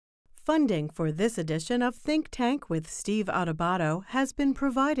Funding for this edition of Think Tank with Steve Adubato has been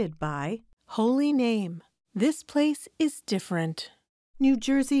provided by Holy Name. This place is different. New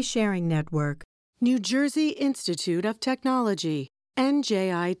Jersey Sharing Network. New Jersey Institute of Technology.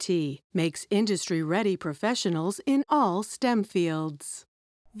 NJIT makes industry-ready professionals in all STEM fields.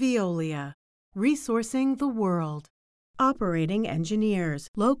 Veolia. Resourcing the world. Operating Engineers.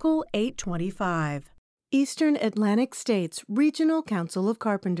 Local 825. Eastern Atlantic States Regional Council of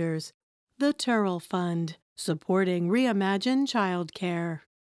Carpenters. The Turrell Fund, supporting Reimagine Childcare.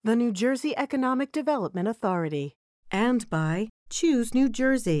 The New Jersey Economic Development Authority. And by Choose New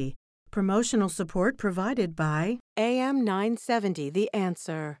Jersey. Promotional support provided by AM 970 The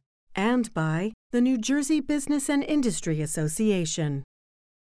Answer. And by the New Jersey Business and Industry Association.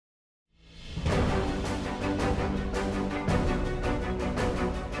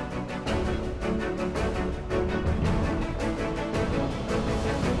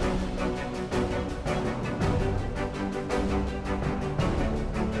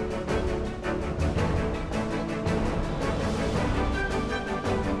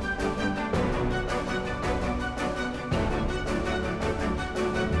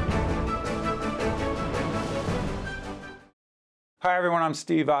 Hi, everyone. I'm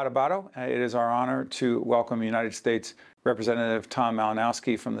Steve Adubato. It is our honor to welcome United States Representative Tom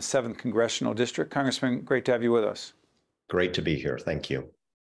Malinowski from the 7th Congressional District. Congressman, great to have you with us. Great to be here. Thank you.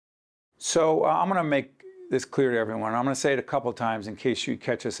 So I'm going to make this clear to everyone. I'm going to say it a couple times in case you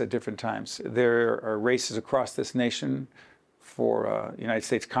catch us at different times. There are races across this nation for United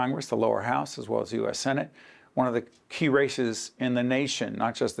States Congress, the lower house, as well as the U.S. Senate. One of the key races in the nation,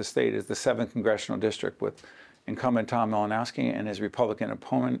 not just the state, is the 7th Congressional District with incumbent Tom Malinowski and his Republican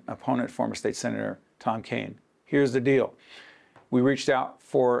opponent, former State Senator Tom Kean. Here's the deal. We reached out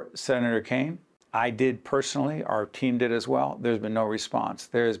for Senator Kean. I did personally. Our team did as well. There's been no response.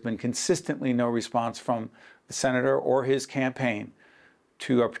 There has been consistently no response from the senator or his campaign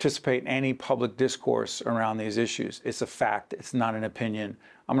to participate in any public discourse around these issues. It's a fact. It's not an opinion.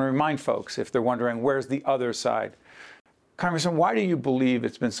 I'm going to remind folks, if they're wondering, where's the other side? Congressman, why do you believe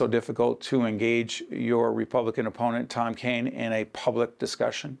it's been so difficult to engage your Republican opponent, Tom Kean, in a public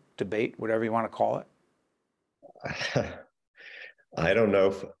discussion, debate, whatever you want to call it? I don't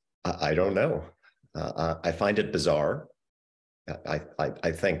know. I don't know. I find it bizarre.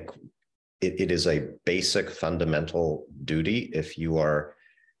 I think it is a basic fundamental duty if you are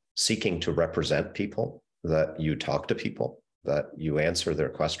seeking to represent people, that you talk to people, that you answer their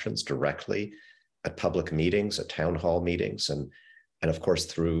questions directly at public meetings, at town hall meetings, and of course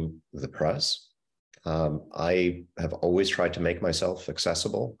through the press. I have always tried to make myself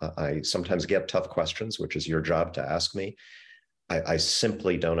accessible. I sometimes get tough questions, which is your job to ask me. I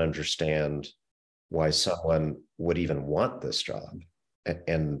simply don't understand why someone would even want this job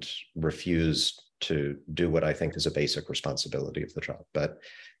and refuse to do what I think is a basic responsibility of the job. But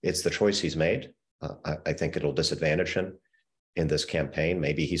it's the choice he's made. I think it'll disadvantage him in this campaign.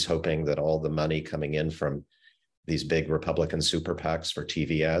 Maybe he's hoping that all the money coming in from these big Republican super PACs for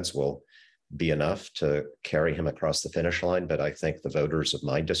TV ads will be enough to carry him across the finish line. But I think the voters of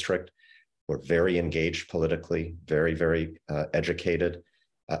my district were very engaged politically, very, very educated.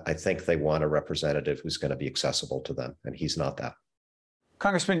 I think they want a representative who's going to be accessible to them, and he's not that.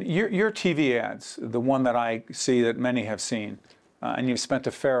 Congressman, your TV ads, the one that I see that many have seen, and you've spent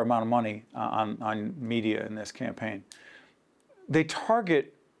a fair amount of money on media in this campaign, they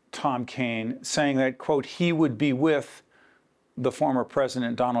target Tom Kean, saying that, quote, he would be with the former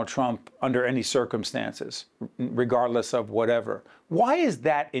President Donald Trump under any circumstances, regardless of whatever. Why is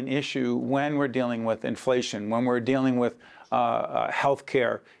that an issue when we're dealing with inflation, when we're dealing with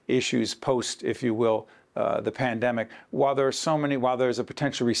healthcare issues post, if you will, the pandemic, while there's a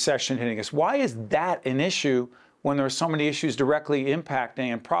potential recession hitting us? Why is that an issue when there are so many issues directly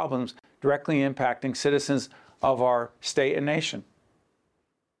impacting and problems directly impacting citizens of our state and nation?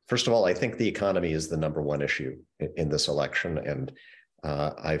 First of all, I think the economy is the number one issue in this election, and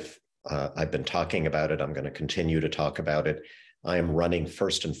I've been talking about it. I'm going to continue to talk about it. I am running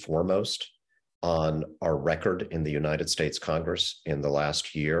first and foremost on our record in the United States Congress in the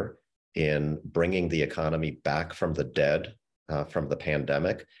last year in bringing the economy back from the dead, from the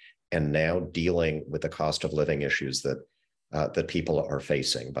pandemic, and now dealing with the cost of living issues that people are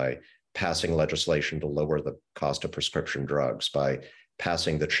facing by passing legislation to lower the cost of prescription drugs, by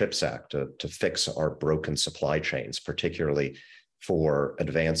passing the CHIPS Act to fix our broken supply chains, particularly for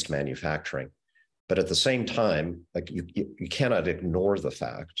advanced manufacturing. But at the same time, you cannot ignore the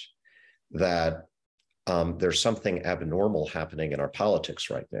fact that there's something abnormal happening in our politics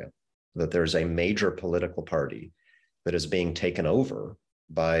right now, that there's a major political party that is being taken over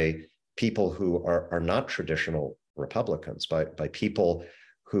by people who are not traditional Republicans, by people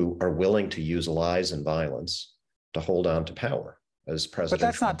who are willing to use lies and violence to hold on to power, as President But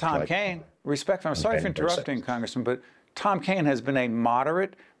that's Trump not Tom tried. Kean. Respect, I'm sorry for interrupting, Congressman, but Tom Kean has been a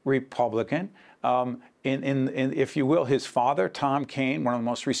moderate Republican. If you will, his father, Tom Kean, one of the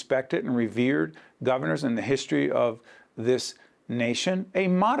most respected and revered governors in the history of this nation, a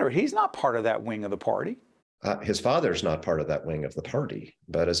moderate. He's not part of that wing of the party. His father's not part of that wing of the party.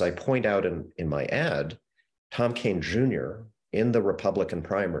 But as I point out in my ad, Tom Kean Jr., in the Republican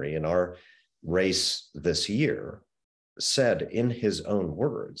primary, in our race this year, said in his own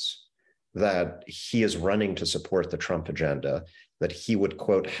words that he is running to support the Trump agenda, that he would,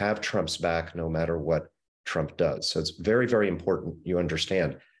 quote, have Trump's back no matter what Trump does. So it's very, very important you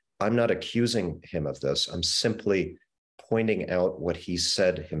understand. I'm not accusing him of this. I'm simply pointing out what he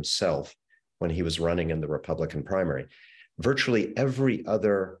said himself when he was running in the Republican primary. Virtually every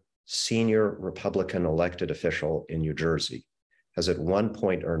other senior Republican elected official in New Jersey has at one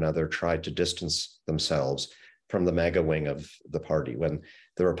point or another tried to distance themselves from the MAGA wing of the party. When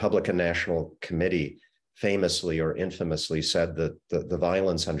the Republican National Committee famously or infamously said that the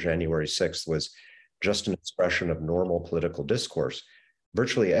violence on January 6th was just an expression of normal political discourse,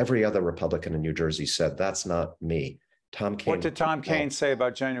 virtually every other Republican in New Jersey said, that's not me. Tom Kean. What did Tom Kean say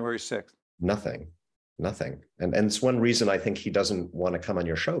about January 6th? Nothing. And it's one reason I think he doesn't want to come on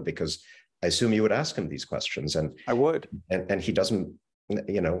your show, because I assume you would ask him these questions. And I would. And he doesn't,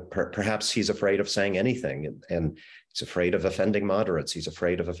 perhaps he's afraid of saying anything, and he's afraid of offending moderates. He's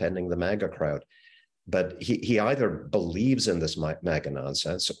afraid of offending the MAGA crowd. But he either believes in this MAGA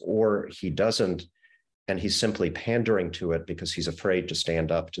nonsense or he doesn't, and he's simply pandering to it because he's afraid to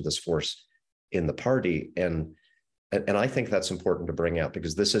stand up to this force in the party. And I think that's important to bring out,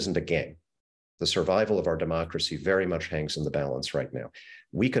 because this isn't a game. The survival of our democracy very much hangs in the balance right now.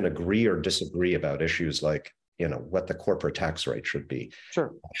 We can agree or disagree about issues like, what the corporate tax rate should be,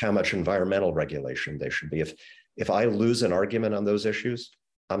 sure, how much environmental regulation they should be. If I lose an argument on those issues,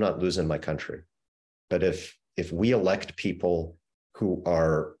 I'm not losing my country. But if we elect people who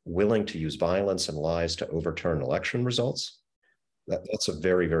are willing to use violence and lies to overturn election results, that's a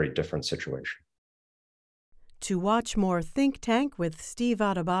very, very different situation. To watch more Think Tank with Steve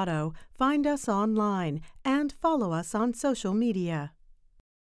Adubato, find us online and follow us on social media.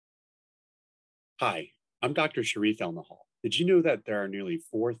 Hi, I'm Dr. Sharif Elnahal. Did you know that there are nearly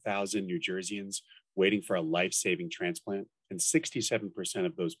 4,000 New Jerseyans waiting for a life-saving transplant? And 67%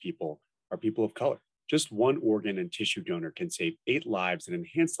 of those people are people of color. Just one organ and tissue donor can save 8 lives and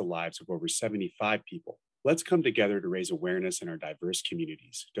enhance the lives of over 75 people. Let's come together to raise awareness in our diverse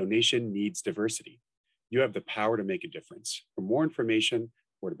communities. Donation needs diversity. You have the power to make a difference. For more information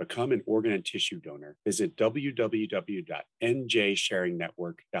or to become an organ and tissue donor, visit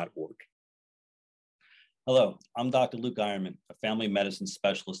www.njsharingnetwork.org. Hello, I'm Dr. Luke Ironman, a family medicine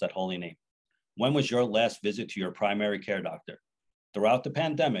specialist at Holy Name. When was your last visit to your primary care doctor? Throughout the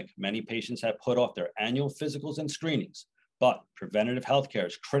pandemic, many patients have put off their annual physicals and screenings, but preventative healthcare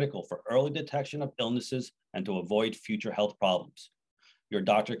is critical for early detection of illnesses and to avoid future health problems. Your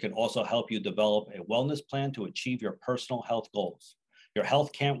doctor can also help you develop a wellness plan to achieve your personal health goals. Your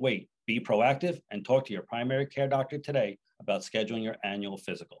health can't wait. Be proactive and talk to your primary care doctor today about scheduling your annual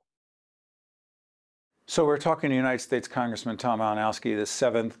physical. So we're talking to United States Congressman Tom Malinowski, the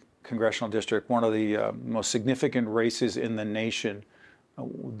 7th Congressional District, one of the most significant races in the nation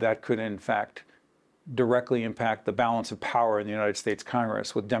that could, in fact, directly impact the balance of power in the United States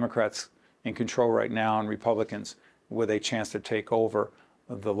Congress, with Democrats in control right now and Republicans with a chance to take over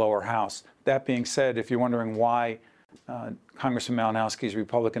the lower house. That being said, if you're wondering why Congressman Malinowski's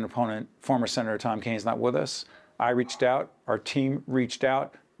Republican opponent, former Senator Tom Kean, is not with us, I reached out, our team reached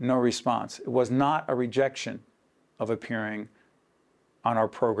out, no response. It was not a rejection of appearing on our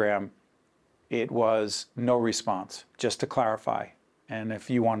program. It was no response, just to clarify. And if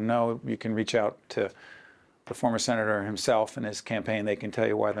you want to know, you can reach out to the former senator himself and his campaign. They can tell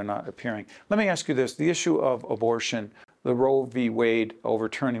you why they're not appearing. Let me ask you this. The issue of abortion, the Roe v. Wade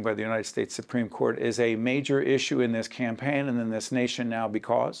overturning by the United States Supreme Court, is a major issue in this campaign and in this nation now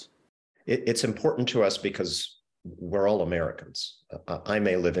because? It's important to us because we're all Americans. I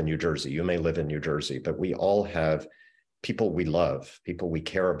may live in New Jersey, you may live in New Jersey, but we all have people we love, people we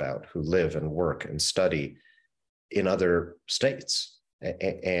care about who live and work and study in other states.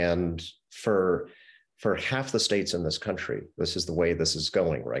 And for half the states in this country, this is the way this is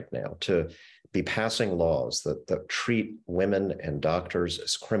going right now, to be passing laws that treat women and doctors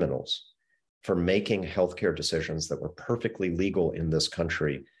as criminals for making healthcare decisions that were perfectly legal in this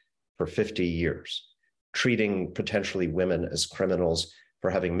country for 50 years, treating potentially women as criminals for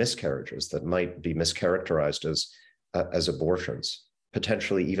having miscarriages that might be mischaracterized as abortions,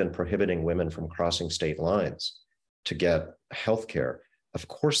 potentially even prohibiting women from crossing state lines to get health care. Of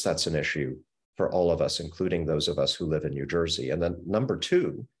course, that's an issue for all of us, including those of us who live in New Jersey. And then number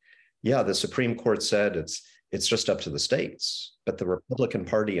two, yeah, the Supreme Court said it's just up to the states, but the Republican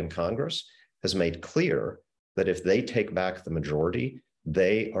Party in Congress has made clear that if they take back the majority,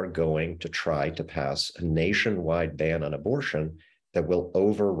 they are going to try to pass a nationwide ban on abortion that will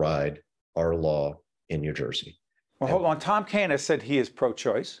override our law in New Jersey. Well, hold on. Tom Kean has said he is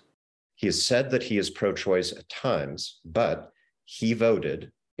pro-choice. He has said that he is pro-choice at times, but he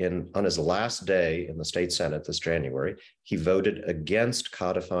voted on his last day in the state Senate this January, he voted against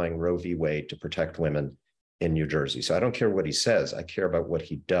codifying Roe v. Wade to protect women in New Jersey. So I don't care what he says, I care about what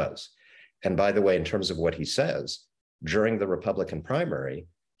he does. And by the way, in terms of what he says, during the Republican primary,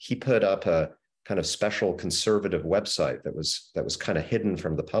 he put up a kind of special conservative website that was kind of hidden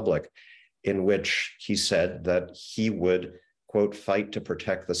from the public, in which he said that he would, quote, fight to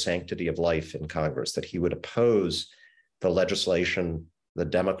protect the sanctity of life in Congress, that he would oppose the legislation the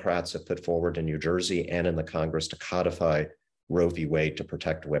Democrats have put forward in New Jersey and in the Congress to codify Roe v. Wade to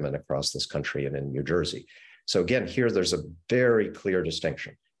protect women across this country and in New Jersey. So again, here there's a very clear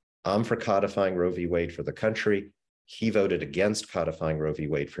distinction. I'm for codifying Roe v. Wade for the country. He voted against codifying Roe v.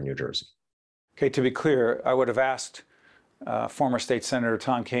 Wade for New Jersey. Okay, to be clear, I would have asked former State Senator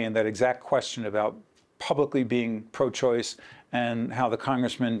Tom Kean that exact question about publicly being pro-choice and how the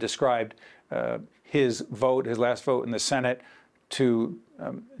congressman described his last vote in the Senate to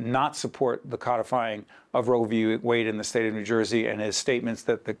not support the codifying of Roe v. Wade in the state of New Jersey, and his statements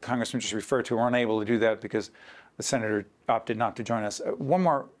that the congressman just referred to were unable to do that because the senator opted not to join us. One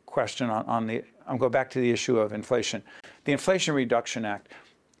more question I'll go back to the issue of inflation. The Inflation Reduction Act.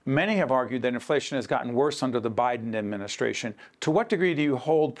 Many have argued that inflation has gotten worse under the Biden administration. To what degree do you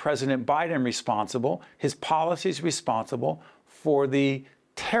hold President Biden responsible, his policies responsible, for the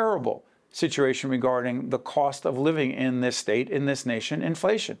terrible situation regarding the cost of living in this state, in this nation,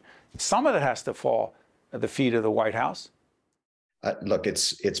 inflation? Some of it has to fall at the feet of the White House. Look,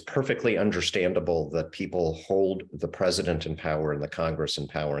 it's perfectly understandable that people hold the president in power and the Congress in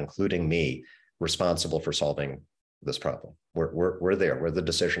power, including me, responsible for solving this problem. We're there. We're the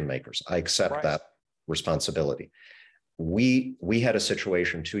decision makers. I accept that responsibility. We had a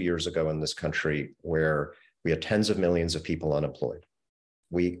situation 2 years ago in this country where we had tens of millions of people unemployed.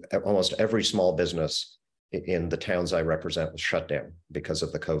 Almost every small business in the towns I represent was shut down because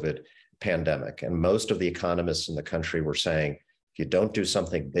of the COVID pandemic. And most of the economists in the country were saying, if you don't do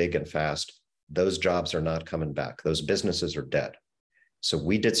something big and fast, those jobs are not coming back. Those businesses are dead. So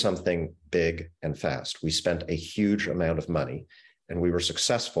we did something big and fast. We spent a huge amount of money, and we were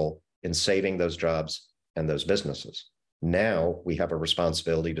successful in saving those jobs and those businesses. Now we have a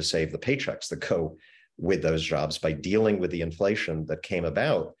responsibility to save the paychecks that go with those jobs by dealing with the inflation that came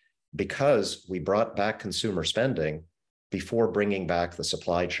about because we brought back consumer spending before bringing back the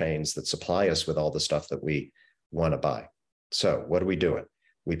supply chains that supply us with all the stuff that we want to buy. So what are we doing?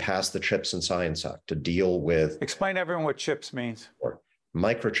 We passed the CHIPS and Science Act to deal with— Explain to everyone what CHIPS means.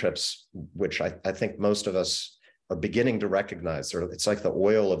 Microchips, which I think most of us are beginning to recognize. It's like the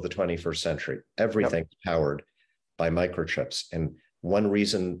oil of the 21st century. Everything's powered by microchips. And one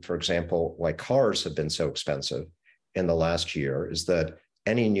reason, for example, why cars have been so expensive in the last year is that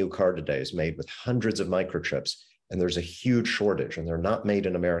any new car today is made with hundreds of microchips, and there's a huge shortage, and they're not made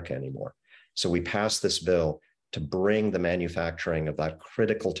in America anymore. So we passed this bill to bring the manufacturing of that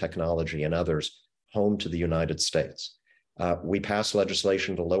critical technology and others home to the United States. We passed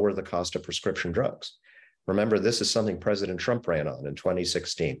legislation to lower the cost of prescription drugs. Remember, this is something President Trump ran on in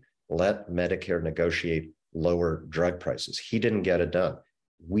 2016. Let Medicare negotiate lower drug prices. He didn't get it done.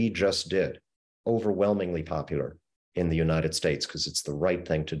 We just did. Overwhelmingly popular in the United States because it's the right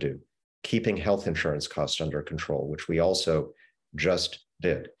thing to do. Keeping health insurance costs under control, which we also just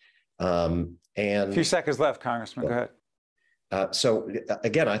did. And a few seconds left, Congressman. Go ahead. So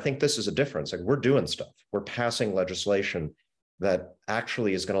again, I think this is a difference. Like, we're doing stuff. We're passing legislation that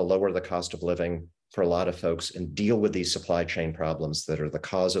actually is going to lower the cost of living for a lot of folks and deal with these supply chain problems that are the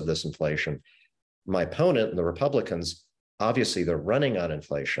cause of this inflation. My opponent and the Republicans, obviously they're running on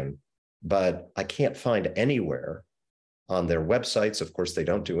inflation, but I can't find anywhere on their websites, of course they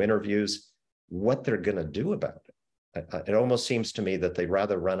don't do interviews, what they're going to do about it. It almost seems to me that they'd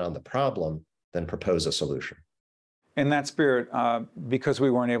rather run on the problem than propose a solution. In that spirit, because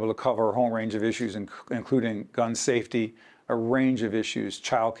we weren't able to cover a whole range of issues, including gun safety, a range of issues,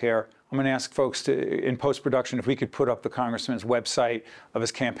 childcare, I'm going to ask folks in post-production, if we could put up the congressman's website of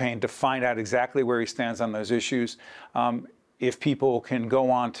his campaign to find out exactly where he stands on those issues. if people can go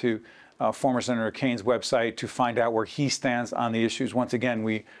on to former Senator Kane's website to find out where he stands on the issues. Once again,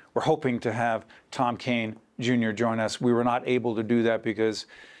 we were hoping to have Tom Kean Jr. join us. We were not able to do that because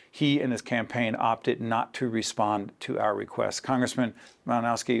he and his campaign opted not to respond to our request. Congressman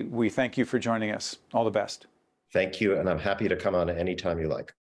Malinowski, we thank you for joining us. All the best. Thank you, and I'm happy to come on anytime you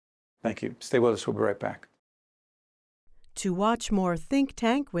like. Thank you. Stay with us. We'll be right back. To watch more Think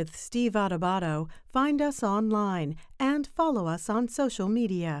Tank with Steve Adubato, find us online and follow us on social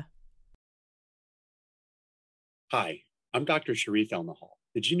media. Hi, I'm Dr. Sharif Elnahal.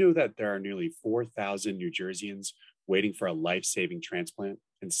 Did you know that there are nearly 4,000 New Jerseyans waiting for a life-saving transplant?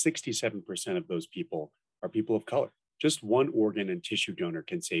 And 67% of those people are people of color. Just one organ and tissue donor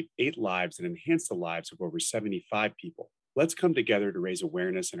can save 8 lives and enhance the lives of over 75 people. Let's come together to raise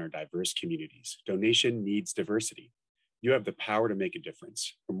awareness in our diverse communities. Donation needs diversity. You have the power to make a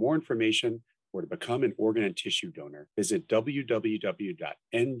difference. For more information or to become an organ and tissue donor, visit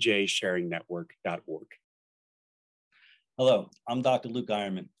www.njsharingnetwork.org. Hello, I'm Dr. Luke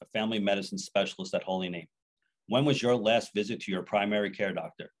Ironman, a family medicine specialist at Holy Name. When was your last visit to your primary care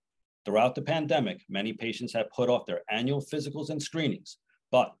doctor? Throughout the pandemic, many patients have put off their annual physicals and screenings,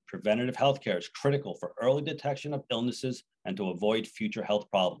 but preventative healthcare is critical for early detection of illnesses and to avoid future health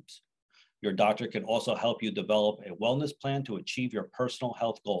problems. Your doctor can also help you develop a wellness plan to achieve your personal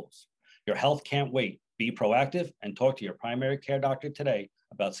health goals. Your health can't wait. Be proactive and talk to your primary care doctor today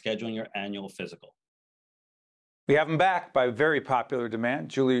about scheduling your annual physical. We have him back by very popular demand.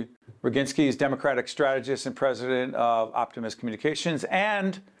 Julie Roginski is Democratic strategist and president of Optimus Communications,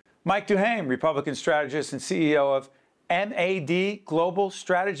 and Mike Duhame, Republican strategist and CEO of MAD Global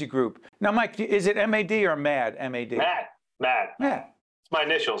Strategy Group. Now, Mike, is it MAD or MAD? MAD. Mad. MAD. It's my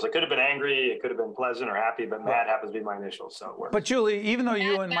initials. It could have been angry, it could have been pleasant or happy, but Mad happens to be my initials, so it works. But Julie, even though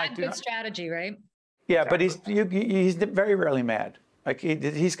you and Mad, Mike do good not, strategy, right? yeah, but he's very rarely mad. Like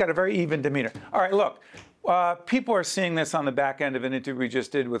he's got a very even demeanor. All right, look. People are seeing this on the back end of an interview we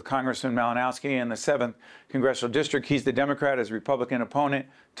just did with Congressman Malinowski in the 7th Congressional District. He's the Democrat. His Republican opponent,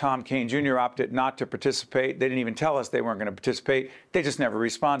 Tom Kean Jr., opted not to participate. They didn't even tell us they weren't going to participate. They just never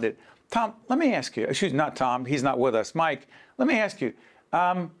responded. Tom, let me ask you. Excuse me, not Tom. He's not with us. Mike, let me ask you.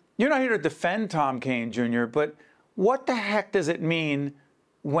 You're not here to defend Tom Kean Jr., but what the heck does it mean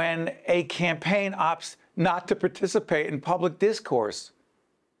when a campaign opts not to participate in public discourse?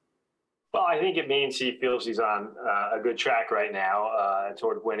 Well, I think it means he feels he's on a good track right now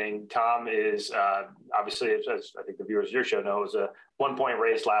toward winning. Tom is obviously, as I think the viewers of your show know, it was a 1-point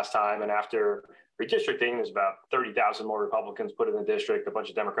race last time. And after redistricting, there's about 30,000 more Republicans put in the district, a bunch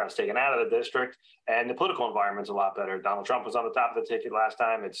of Democrats taken out of the district, and the political environment's a lot better. Donald Trump was on the top of the ticket last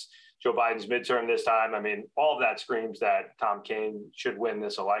time. It's Joe Biden's midterm this time. I mean, all of that screams that Tom Kean should win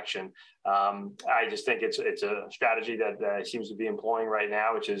this election. I just think it's a strategy that he seems to be employing right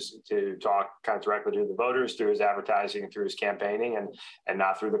now, which is to talk kind of directly to the voters through his advertising and through his campaigning and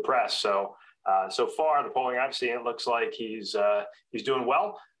not through the press. So far, the polling I've seen, it looks like he's doing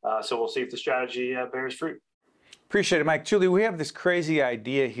well. So we'll see if the strategy bears fruit. Appreciate it, Mike. Julie, we have this crazy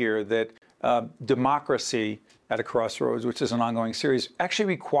idea here that democracy at a crossroads, which is an ongoing series, actually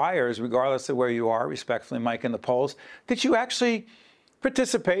requires, regardless of where you are, respectfully, Mike, in the polls, that you actually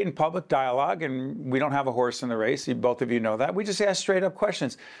participate in public dialogue. And we don't have a horse in the race. Both of you know that. We just ask straight up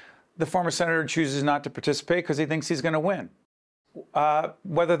questions. The former senator chooses not to participate because he thinks he's going to win.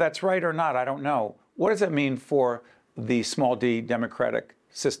 Whether that's right or not, I don't know. What does that mean for the small d democratic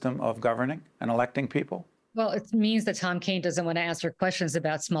system of governing and electing people? Well, it means that Tom Kean doesn't want to answer questions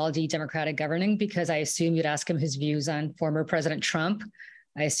about small d democratic governing, because I assume you'd ask him his views on former President Trump.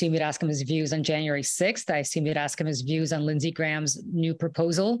 I assume you'd ask him his views on January 6th. I assume you'd ask him his views on Lindsey Graham's new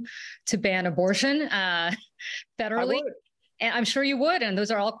proposal to ban abortion federally. And I'm sure you would. And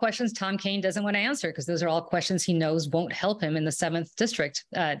those are all questions Tom Kean doesn't want to answer, because those are all questions he knows won't help him in the 7th district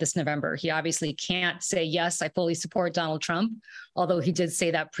this November. He obviously can't say, yes, I fully support Donald Trump, although he did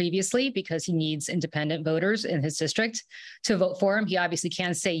say that previously because he needs independent voters in his district to vote for him. He obviously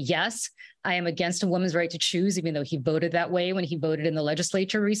can say, yes, I am against a woman's right to choose, even though he voted that way when he voted in the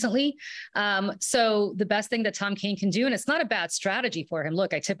legislature recently. So the best thing that Tom Kean can do, and it's not a bad strategy for him.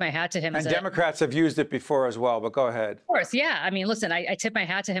 Look, I tip my hat to him. And Democrats have used it before as well, but go ahead. Of course, yeah. I mean, listen, I tip my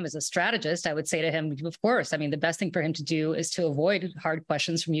hat to him as a strategist. I would say to him, of course, I mean, the best thing for him to do is to avoid hard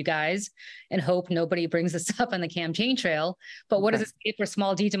questions from you guys and hope nobody brings this up on the campaign trail. But what does it say for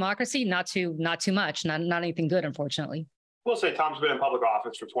small d democracy? Not too much, not anything good, unfortunately. We'll say Tom's been in public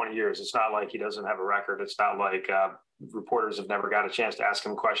office for 20 years. It's not like he doesn't have a record. It's not like reporters have never got a chance to ask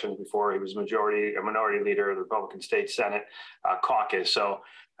him questions before. He was a minority leader of the Republican State Senate caucus. So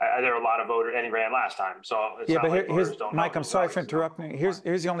there are a lot of voters, and he ran last time. So it's not like voters don't know. Mike, I'm sorry for interrupting. Here's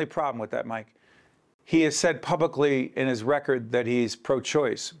the only problem with that, Mike. He has said publicly in his record that he's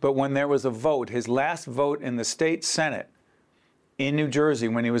pro-choice, but when there was a vote, his last vote in the state Senate in New Jersey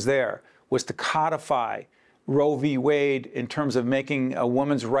when he was there was to codify Roe v. Wade in terms of making a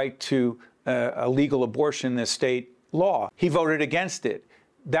woman's right to a legal abortion the state law. He voted against it.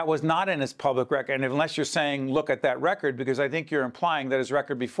 That was not in his public record. And unless you're saying, look at that record, because I think you're implying that his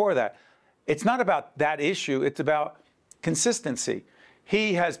record before that, it's not about that issue. It's about consistency.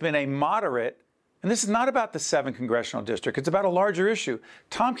 He has been a moderate, and this is not about the 7th congressional district. It's about a larger issue.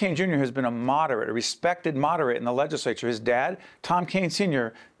 Tom Kean Jr. has been a moderate, a respected moderate in the legislature. His dad, Tom Kean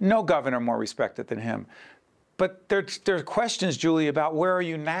Sr., no governor more respected than him. But there are questions, Julie, about where are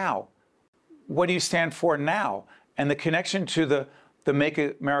you now? What do you stand for now? And the connection to the Make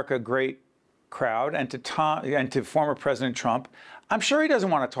America Great crowd and to former President Trump, I'm sure he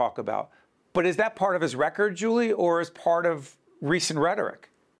doesn't want to talk about. But is that part of his record, Julie, or is part of recent rhetoric?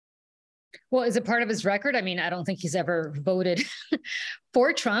 Well, is it part of his record? I mean, I don't think he's ever voted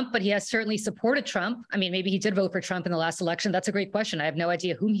for Trump, but he has certainly supported Trump. I mean, maybe he did vote for Trump in the last election. That's a great question. I have no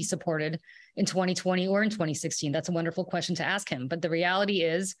idea whom he supported in 2020 or in 2016. That's a wonderful question to ask him. But the reality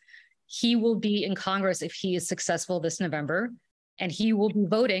is he will be in Congress if he is successful this November, and he will be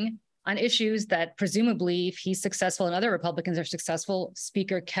voting on issues that presumably, if he's successful and other Republicans are successful,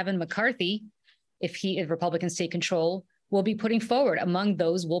 Speaker Kevin McCarthy, if he is Republican state control, will be putting forward. Among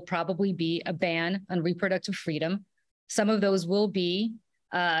those will probably be a ban on reproductive freedom. Some of those will be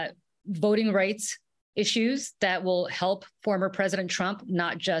voting rights issues that will help former President Trump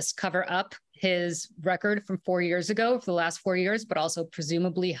not just cover up his record from 4 years ago for the last 4 years, but also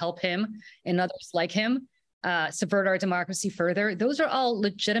presumably help him and others like him subvert our democracy further. Those are all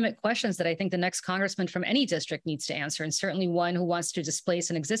legitimate questions that I think the next congressman from any district needs to answer, and certainly one who wants to displace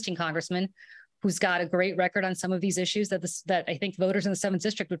an existing congressman who's got a great record on some of these issues that I think voters in the 7th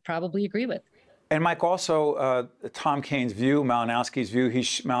District would probably agree with. And Mike, also Tom Kean's view, Malinowski's view,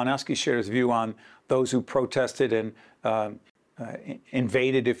 Malinowski shared his view on those who protested and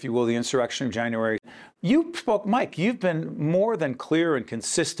invaded, if you will, the insurrection of January. You spoke, Mike, you've been more than clear and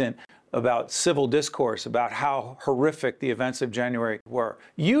consistent about civil discourse, about how horrific the events of January were.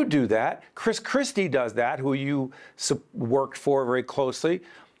 You do that. Chris Christie does that, who you worked for very closely.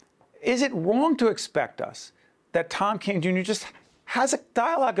 Is it wrong to expect us that Tom Kean Jr. just has a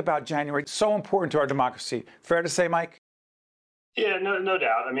dialogue about January so important to our democracy? Fair to say, Mike? Yeah, no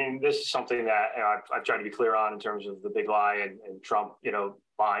doubt. I mean, this is something that I've tried to be clear on in terms of the big lie and Trump,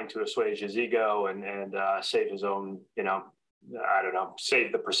 lying to assuage his ego and save his own,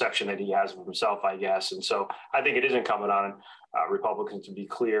 save the perception that he has of himself, I guess. And so I think it is incumbent on Republicans to be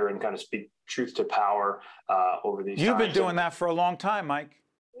clear and kind of speak truth to power over these times. You've been doing that for a long time, Mike.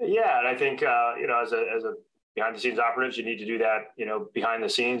 Yeah, and I think as a behind the scenes operatives, you need to do that, behind the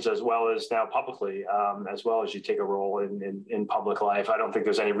scenes as well as now publicly, as well as you take a role in public life. I don't think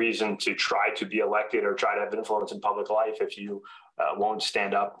there's any reason to try to be elected or try to have influence in public life if you won't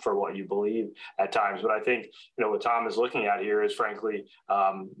stand up for what you believe at times. But I think, what Tom is looking at here is, frankly,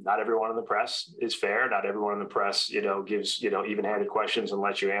 not everyone in the press is fair. Not everyone in the press, gives, even-handed questions and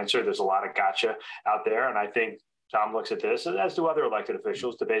lets you answer. There's a lot of gotcha out there. And I think Tom looks at this, as do other elected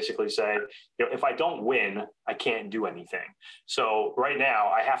officials, to basically say, if I don't win, I can't do anything. So right now,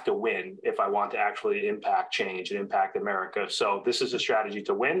 I have to win if I want to actually impact change and impact America. So this is a strategy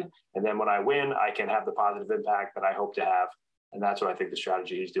to win. And then when I win, I can have the positive impact that I hope to have. And that's what I think the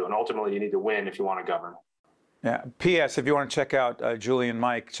strategy is doing. Ultimately, you need to win if you want to govern. Yeah. P.S. If you want to check out Julie and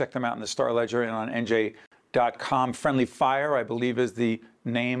Mike, check them out in the Star Ledger and on NJ.com. Friendly Fire, I believe, is the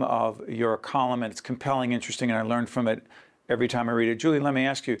name of your column, and it's compelling, interesting, and I learn from it every time I read it. Julie, let me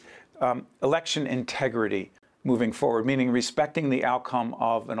ask you, election integrity moving forward, meaning respecting the outcome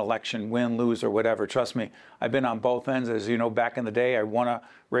of an election, win, lose, or whatever. Trust me, I've been on both ends. As you know, back in the day, I won a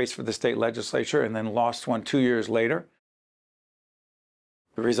race for the state legislature and then lost one 2 years later.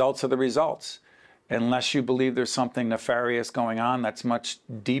 The results are the results. Unless you believe there's something nefarious going on that's much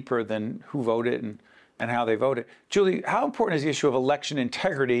deeper than who voted and how they voted. Julie, how important is the issue of election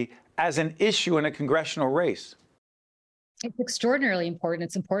integrity as an issue in a congressional race? It's extraordinarily important.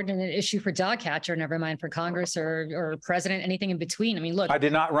 It's important in an issue for dog catcher, never mind for Congress or president, anything in between. I mean, look. I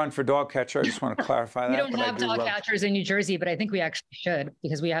did not run for dog catcher. I just want to clarify that. We don't have dog catchers in New Jersey, but I think we actually should,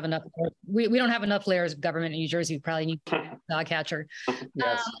 because we have enough. We don't have enough layers of government in New Jersey. We probably need a dog catcher.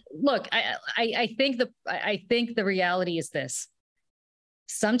 Yes. Look, I think the reality is this.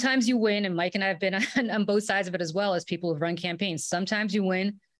 Sometimes you win, and Mike and I have been on both sides of it as well as people who've run campaigns. Sometimes you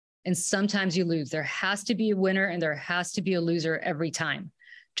win and sometimes you lose. There has to be a winner and there has to be a loser every time.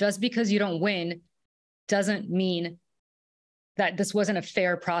 Just because you don't win doesn't mean that this wasn't a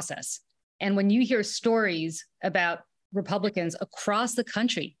fair process. And when you hear stories about Republicans across the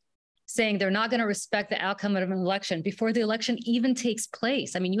country saying they're not going to respect the outcome of an election before the election even takes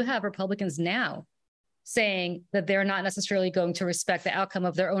place. I mean, you have Republicans now saying that they're not necessarily going to respect the outcome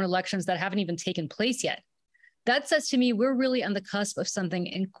of their own elections that haven't even taken place yet. That says to me, we're really on the cusp of something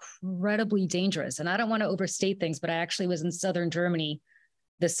incredibly dangerous. And I don't want to overstate things, but I actually was in southern Germany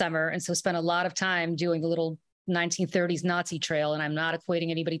this summer. And so spent a lot of time doing a little 1930s Nazi trail. And I'm not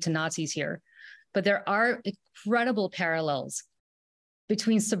equating anybody to Nazis here, but there are incredible parallels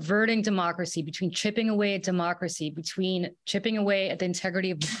between subverting democracy, between chipping away at democracy, between chipping away at the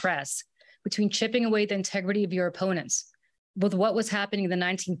integrity of the press, between chipping away the integrity of your opponents, with what was happening in the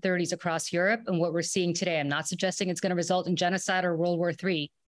 1930s across Europe and what we're seeing today. I'm not suggesting it's going to result in genocide or World War III,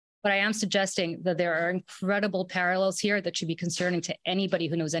 but I am suggesting that there are incredible parallels here that should be concerning to anybody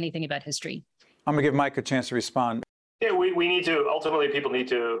who knows anything about history. I'm going to give Mike a chance to respond. Yeah, we need to, ultimately, people need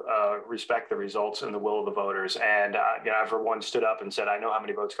to respect the results and the will of the voters. And I, for one, stood up and said, I know how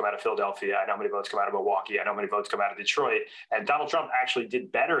many votes come out of Philadelphia. I know how many votes come out of Milwaukee. I know how many votes come out of Detroit. And Donald Trump actually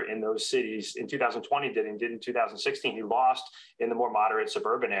did better in those cities in 2020 than he did in 2016. He lost in the more moderate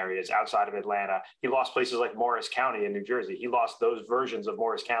suburban areas outside of Atlanta. He lost places like Morris County in New Jersey. He lost those versions of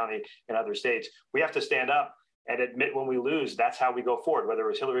Morris County in other states. We have to stand up and admit when we lose. That's how we go forward, whether it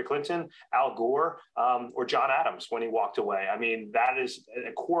was Hillary Clinton, Al Gore, or John Adams when he walked away. I mean, that is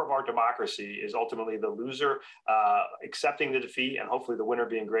a core of our democracy, is ultimately the loser accepting the defeat and hopefully the winner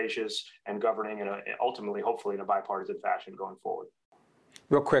being gracious and governing ultimately, hopefully, in a bipartisan fashion going forward.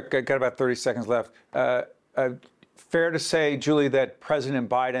 Real quick, I got about 30 seconds left. Fair to say, Julie, that President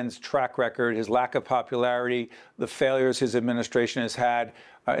Biden's track record, his lack of popularity, the failures his administration has had,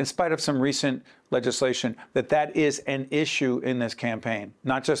 in spite of some recent legislation, that is an issue in this campaign,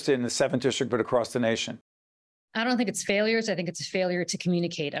 not just in the 7th district, but across the nation? I don't think it's failures. I think it's a failure to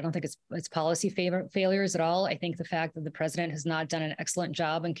communicate. I don't think it's policy failures at all. I think the fact that the president has not done an excellent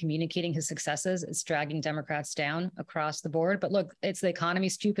job in communicating his successes is dragging Democrats down across the board. But look, it's the economy,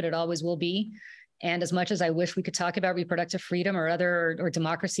 stupid. It always will be. And as much as I wish we could talk about reproductive freedom or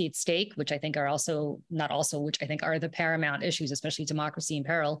democracy at stake, which I think are which I think are the paramount issues, especially democracy in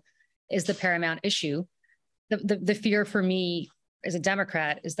peril, is the paramount issue. The fear for me as a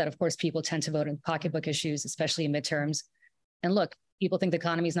Democrat is that, of course, people tend to vote in pocketbook issues, especially in midterms. And look, people think the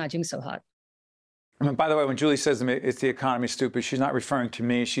economy is not doing so hot. I mean, by the way, when Julie says to me, it's the economy, stupid, she's not referring to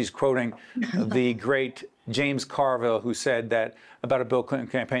me. She's quoting the great James Carville, who said that about a Bill Clinton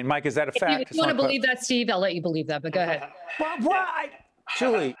campaign. Mike, is that a fact? If you want to believe that, Steve, I'll let you believe that, but go ahead.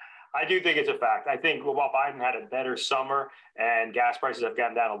 Julie. I do think it's a fact. I think while Biden had a better summer and gas prices have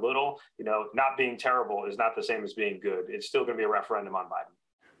gone down a little, not being terrible is not the same as being good. It's still going to be a referendum on Biden.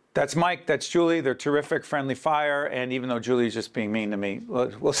 That's Mike. That's Julie. They're terrific, friendly fire. And even though Julie's just being mean to me,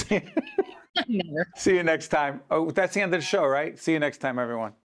 we'll see. See you next time. Oh, that's the end of the show, right? See you next time,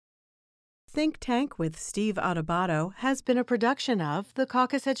 everyone. Think Tank with Steve Adubato has been a production of the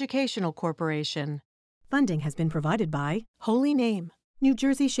Caucus Educational Corporation. Funding has been provided by Holy Name, New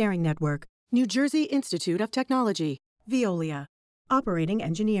Jersey Sharing Network, New Jersey Institute of Technology, Veolia. Operating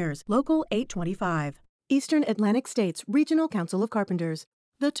Engineers, Local 825, Eastern Atlantic States Regional Council of Carpenters,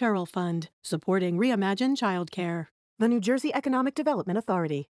 the Turrell Fund, supporting Reimagine Childcare, the New Jersey Economic Development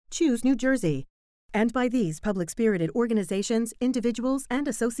Authority, Choose New Jersey, and by these public-spirited organizations, individuals, and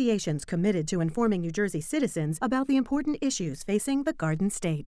associations committed to informing New Jersey citizens about the important issues facing the Garden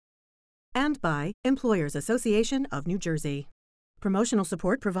State. And by Employers Association of New Jersey. Promotional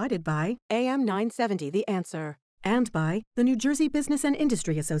support provided by AM 970 The Answer, and by the New Jersey Business and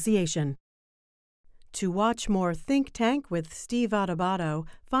Industry Association. To watch more Think Tank with Steve Adubato,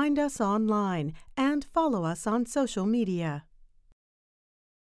 find us online and follow us on social media.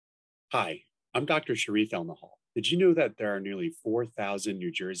 Hi, I'm Dr. Sharif El-Nahal. Did you know that there are nearly 4,000 New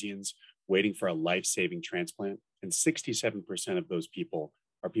Jerseyans waiting for a life-saving transplant? And 67% of those people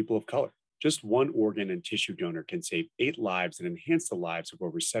are people of color. Just one organ and tissue donor can save 8 lives and enhance the lives of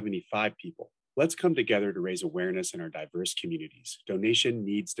over 75 people. Let's come together to raise awareness in our diverse communities. Donation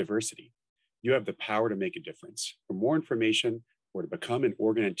needs diversity. You have the power to make a difference. For more information or to become an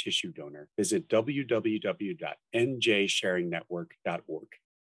organ and tissue donor, visit www.njsharingnetwork.org.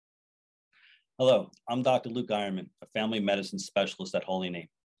 Hello, I'm Dr. Luke Ironman, a family medicine specialist at Holy Name.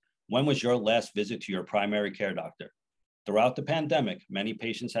 When was your last visit to your primary care doctor? Throughout the pandemic, many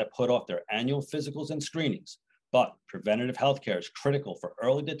patients have put off their annual physicals and screenings, but preventative healthcare is critical for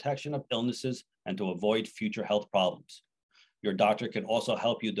early detection of illnesses and to avoid future health problems. Your doctor can also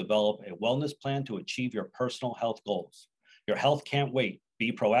help you develop a wellness plan to achieve your personal health goals. Your health can't wait.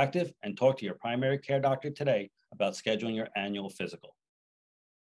 Be proactive and talk to your primary care doctor today about scheduling your annual physical.